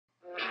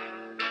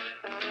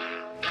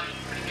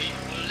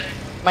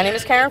My name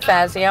is Karen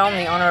Fazio.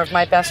 I'm the owner of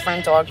My Best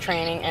Friend Dog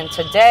Training, and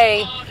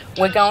today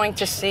we're going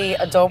to see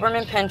a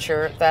Doberman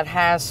Pinscher that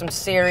has some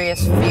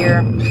serious fear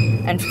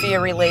and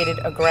fear-related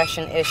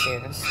aggression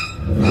issues.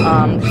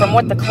 From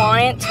what the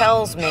client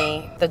tells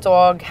me, the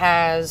dog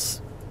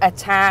has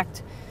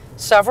attacked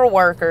several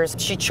workers.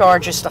 She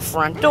charges the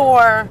front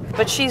door,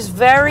 but she's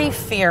very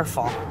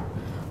fearful.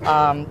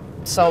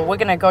 So we're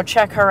going to go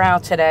check her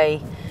out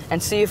today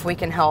and see if we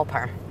can help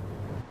her.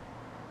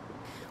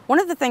 One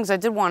of the things I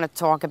did want to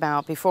talk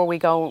about before we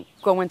go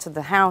into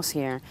the house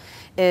here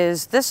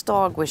is this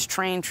dog was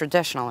trained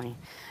traditionally.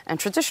 And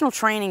traditional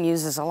training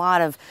uses a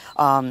lot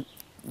of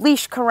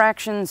leash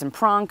corrections and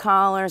prong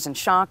collars and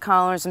shock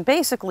collars and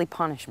basically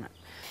punishment.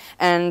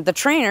 And the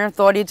trainer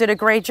thought he did a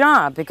great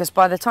job because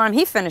by the time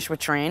he finished with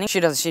training,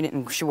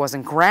 she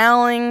wasn't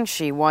growling,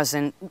 she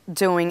wasn't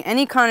doing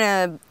any kind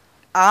of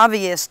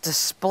obvious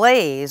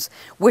displays,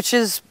 which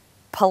is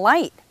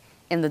polite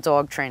in the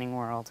dog training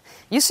world.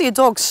 You see a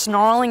dog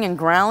snarling and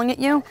growling at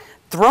you,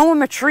 throw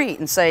him a treat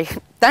and say,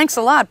 thanks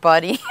a lot,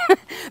 buddy.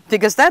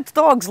 Because that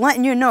dog's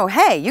letting you know,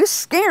 hey, you're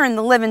scaring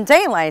the living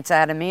daylights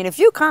out of me, and if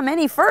you come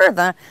any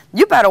further,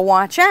 you better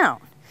watch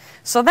out.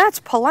 So that's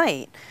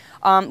polite.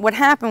 What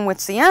happened with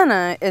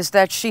Sienna is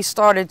that she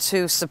started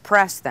to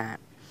suppress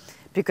that,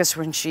 because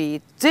when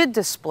she did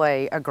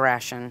display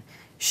aggression,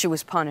 she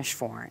was punished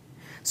for it.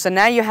 So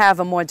now you have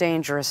a more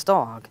dangerous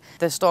dog.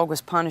 This dog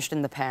was punished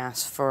in the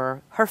past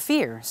for her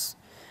fears.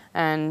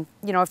 And,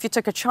 you know, if you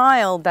took a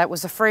child that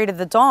was afraid of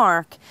the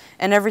dark,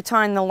 and every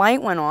time the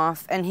light went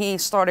off and he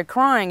started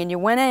crying and you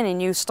went in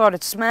and you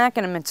started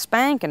smacking him and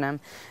spanking him,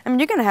 I mean,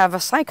 you're going to have a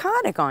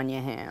psychotic on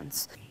your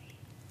hands.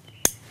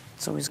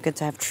 It's always good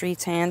to have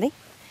treats handy.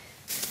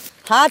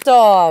 Hot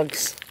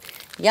dogs.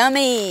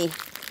 Yummy.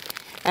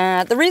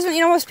 The reason, you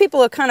know, most people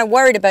are kind of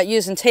worried about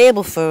using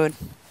table food.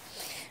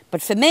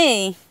 But for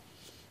me,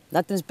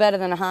 nothing's better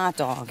than a hot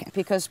dog,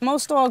 because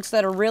most dogs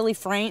that are really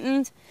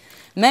frightened,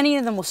 many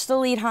of them will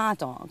still eat hot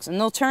dogs, and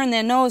they'll turn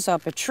their nose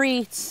up at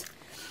treats,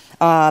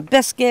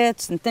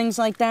 biscuits, and things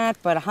like that,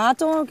 but a hot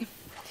dog,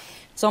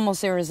 it's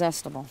almost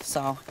irresistible.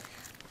 So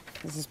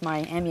this is my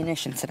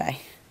ammunition today.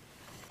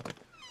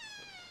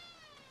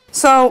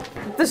 So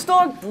this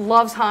dog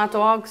loves hot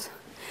dogs.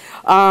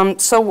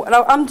 So what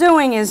I'm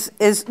doing is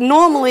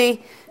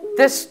normally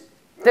this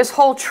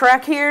whole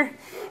trek here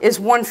is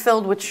one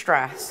filled with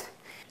stress.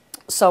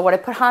 So what I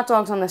put hot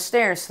dogs on the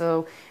stairs,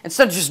 so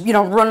instead of just, you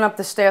know, running up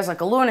the stairs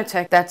like a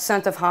lunatic, that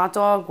scent of hot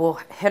dog will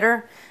hit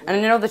her. And I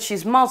know that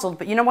she's muzzled,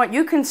 but you know what?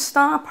 You can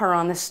stop her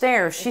on the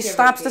stairs. She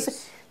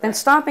stops, then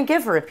stop and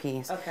give her a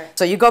piece. Okay.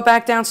 So you go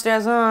back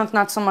downstairs, oh, it's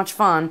not so much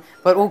fun,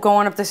 but we'll go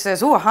on up the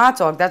stairs, ooh, a hot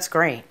dog, that's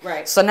great.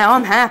 Right. So now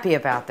I'm happy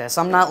about this.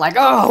 I'm not like,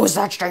 oh, who's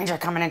that stranger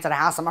coming into the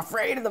house? I'm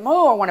afraid of them.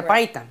 Oh, I want to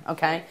bite them,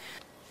 okay?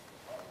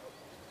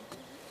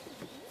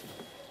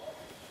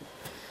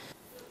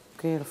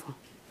 Beautiful.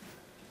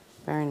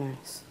 Very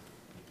nice.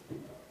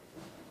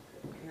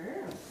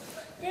 Girl.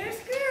 There's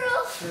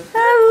girl.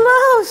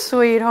 Hello,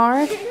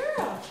 sweetheart.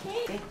 Girl.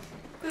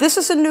 This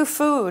is a new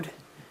food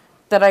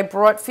that I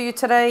brought for you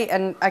today,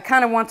 and I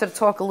kind of wanted to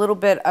talk a little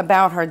bit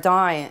about her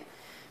diet.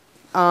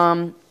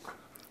 I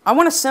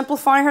want to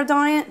simplify her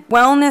diet.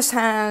 Wellness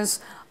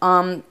has,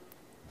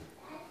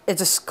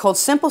 it's called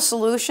Simple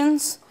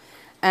Solutions,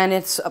 and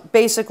it's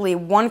basically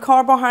 1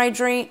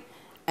 carbohydrate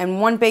and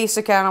 1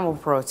 basic animal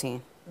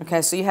protein.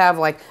 Okay, so you have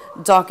like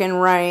duck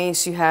and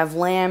rice, you have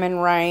lamb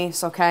and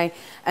rice, okay?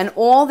 And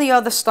all the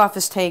other stuff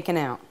is taken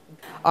out.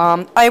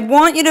 I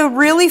want you to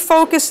really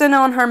focus in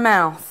on her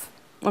mouth,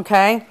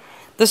 okay?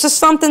 This is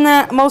something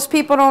that most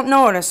people don't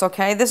notice,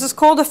 okay? This is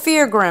called a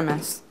fear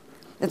grimace.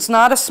 It's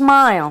not a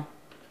smile,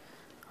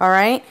 all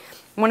right?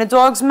 When a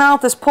dog's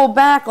mouth is pulled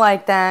back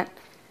like that,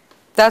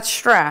 that's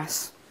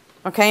stress,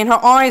 okay? And her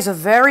eyes are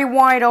very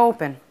wide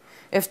open.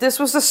 If this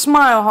was a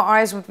smile, her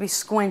eyes would be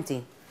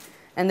squinty,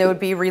 and they would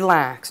be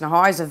relaxed. Now, her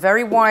eyes are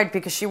very wide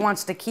because she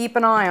wants to keep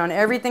an eye on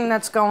everything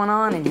that's going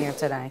on in here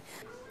today.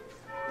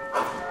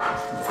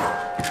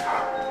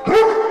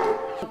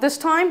 This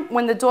time,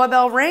 when the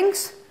doorbell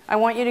rings, I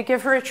want you to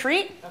give her a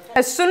treat. Okay.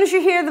 As soon as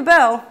you hear the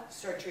bell,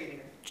 start treating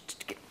her.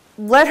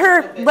 Let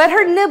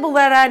her nibble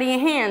that out of your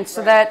hand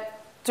so that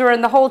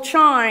during the whole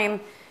chime,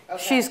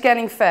 she's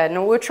getting fed. Now,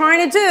 what we're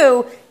trying to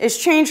do is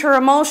change her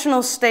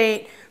emotional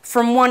state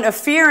from one of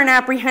fear and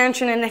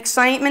apprehension and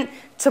excitement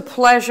to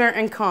pleasure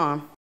and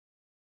calm.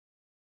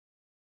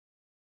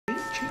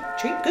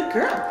 Treat. Good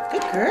girl.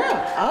 Good girl.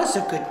 Oh, that's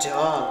a good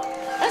dog.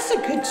 That's a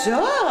good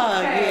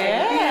dog.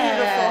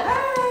 Yeah.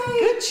 Beautiful. Hey.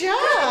 Good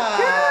job.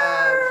 Good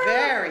girl.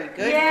 Very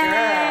good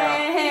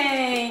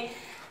Yay. Girl.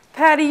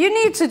 Patty, you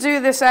need to do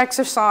this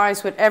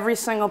exercise with every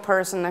single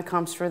person that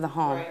comes through the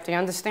home. Right. Do you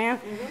understand?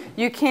 Mm-hmm.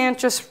 You can't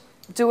just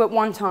do it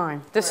one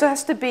time. This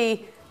has to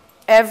be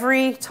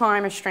every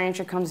time a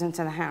stranger comes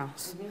into the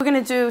house. Mm-hmm. What we're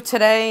going to do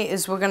today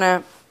is we're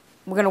going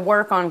to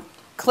work on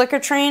clicker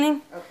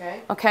training.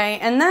 Okay. Okay,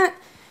 and that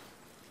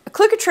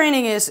clicker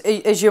training is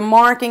you're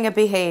marking a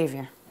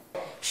behavior.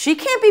 she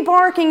can't be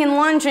barking and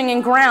lunging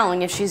and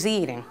growling if she's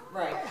eating.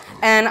 Right.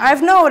 And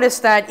I've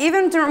noticed that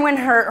even during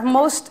her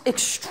most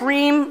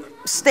extreme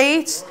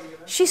states,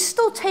 she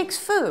still takes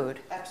food.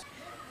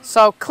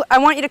 So I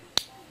want you to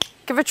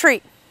give a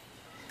treat.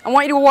 I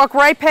want you to walk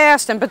right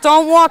past him, but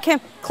don't walk him.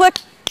 Click,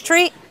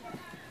 treat.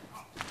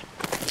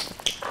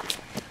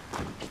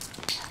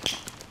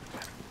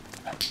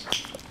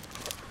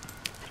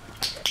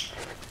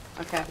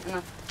 Okay,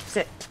 enough.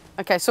 Sit.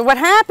 Okay, so what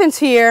happens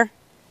here,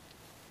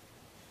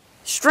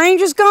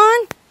 stranger's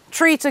gone,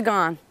 treats are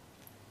gone.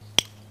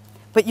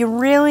 But you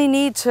really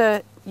need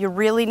to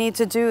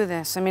do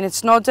this. I mean,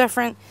 it's no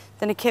different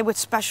than a kid with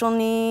special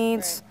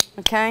needs,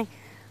 okay?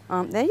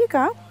 There you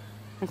go,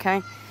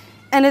 okay?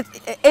 And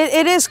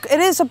it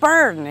is a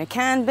burden, it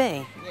can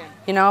be,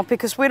 you know,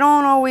 because we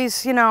don't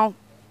always, you know,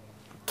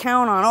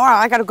 count on, oh,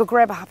 I gotta go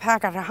grab a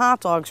pack of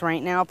hot dogs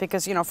right now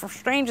because, you know, for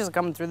strangers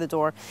coming through the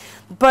door.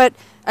 But,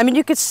 I mean,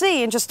 you could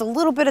see in just a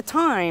little bit of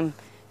time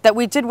that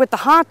we did with the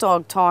hot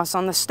dog toss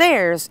on the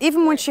stairs,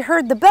 even when she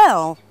heard the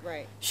bell,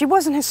 she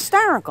wasn't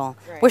hysterical.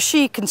 Was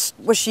she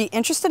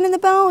interested in the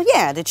bell?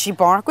 Yeah. Did she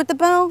bark with the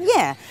bell?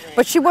 Yeah.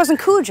 But she wasn't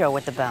Cujo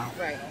with the bell.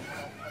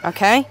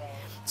 Okay?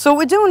 So what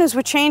we're doing is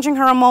we're changing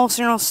her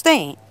emotional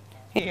state.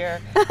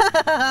 Here.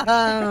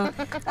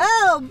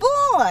 Oh,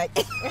 boy.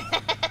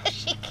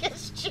 She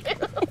kissed you.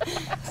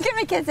 Give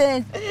me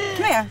kisses.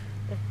 Come here.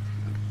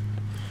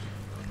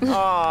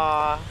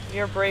 Aw,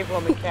 you're a brave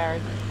woman,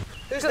 Karen.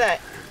 Who's that?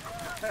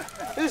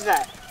 Who's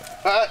that?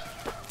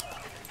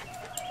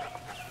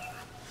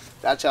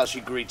 That's how she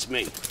greets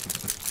me.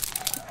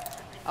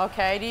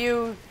 Okay, do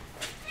you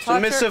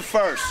Submissive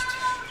first.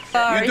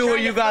 You do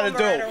what you gotta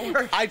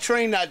do. I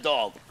trained that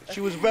dog. She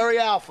was very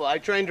alpha. I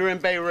trained her in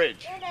Bay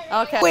Ridge.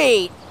 Okay.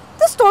 Wait,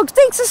 this dog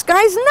thinks this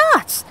guy's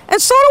nuts,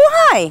 and so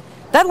do I.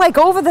 That like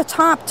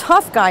over-the-top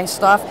tough guy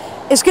stuff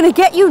is gonna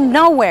get you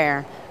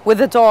nowhere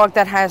with a dog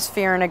that has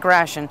fear and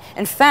aggression.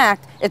 In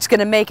fact, it's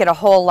gonna make it a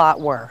whole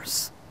lot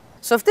worse.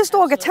 So if this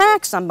dog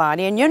attacks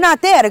somebody and you're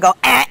not there to go,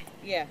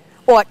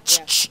 or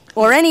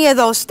or any of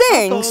those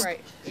things,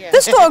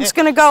 this dog's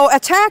going to go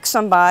attack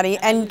somebody,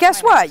 and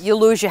guess what? You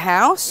lose your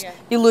house,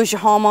 you lose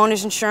your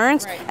homeowner's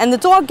insurance, and the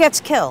dog gets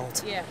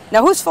killed.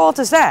 Now, whose fault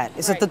is that?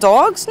 Is it the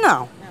dog's?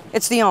 No,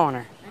 it's the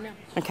owner.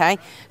 Okay?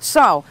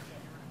 So,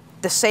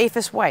 the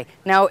safest way.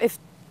 Now, if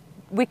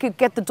we could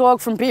get the dog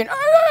from being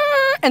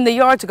in the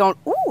yard to going,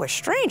 ooh, a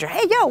stranger.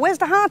 Hey, yo, where's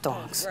the hot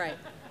dogs?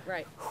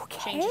 Who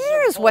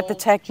cares what the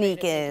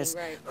technique is?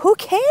 Who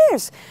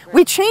cares?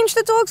 We change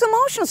the dog's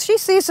emotions. She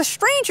sees a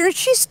stranger and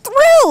she's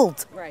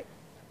thrilled.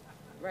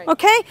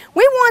 Okay?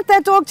 We want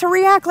that dog to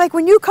react like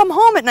when you come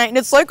home at night and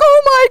it's like,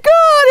 oh my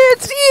God,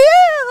 it's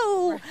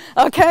you!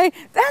 Okay?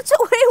 That's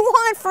what we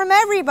want from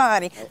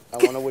everybody. I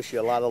want to wish you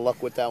a lot of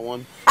luck with that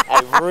one.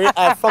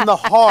 From the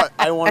heart,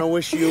 I want to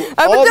wish you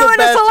I've all been doing the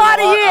best this a lot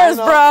of years,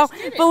 bro.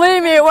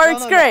 Believe me, it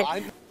works great.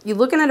 No. You're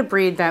looking at a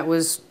breed that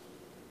was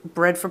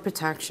bred for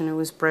protection. It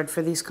was bred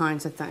for these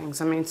kinds of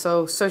things. I mean,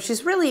 so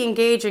she's really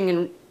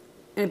engaging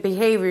in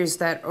behaviors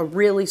that are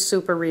really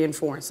super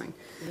reinforcing.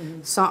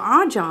 So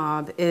our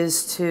job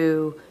is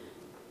to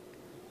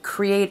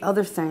create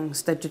other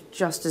things that are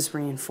just as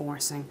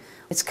reinforcing.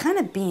 It's kind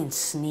of being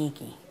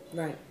sneaky.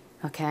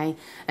 Okay?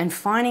 And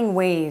finding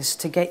ways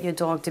to get your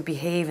dog to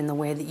behave in the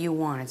way that you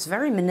want. It's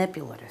very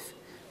manipulative.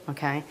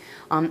 Okay?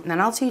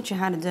 And I'll teach you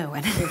how to do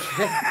it.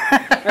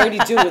 I already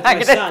do with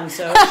my son,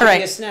 so it should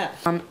be a snap.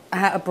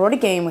 I brought a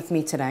game with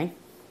me today,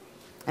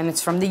 and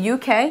it's from the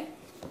UK,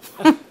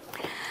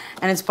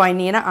 and it's by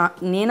Nina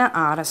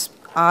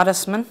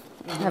Ottesman.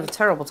 I have a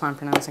terrible time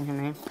pronouncing her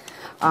name.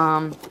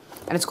 And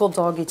it's called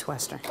Doggy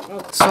Twister.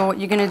 So what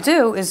you're going to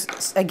do is,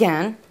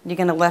 again, you're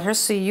going to let her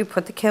see you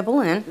put the kibble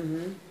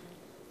in.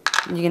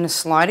 You're going to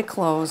slide it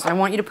closed. I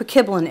want you to put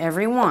kibble in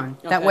every one.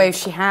 That way, if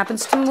she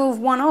happens to move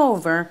one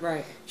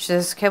over, she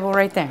has kibble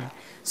right there.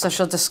 So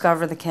she'll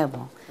discover the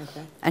kibble.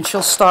 And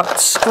she'll start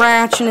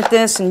scratching at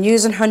this and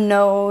using her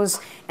nose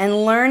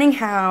and learning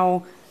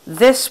how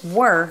this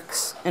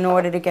works in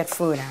order to get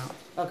food out.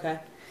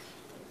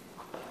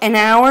 An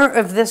hour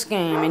of this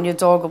game and your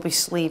dog will be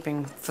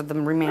sleeping for the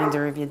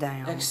remainder of your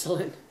day.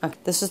 Excellent.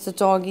 This is the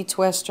Doggy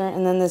Twister,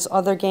 and then there's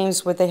other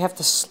games where they have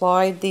to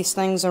slide these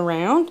things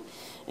around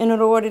in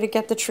order to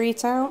get the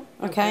treats out,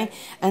 okay?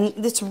 And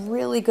it's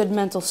really good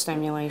mental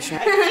stimulation.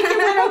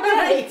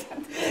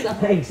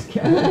 Thanks,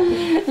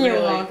 Karen.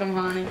 You're welcome,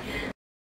 honey.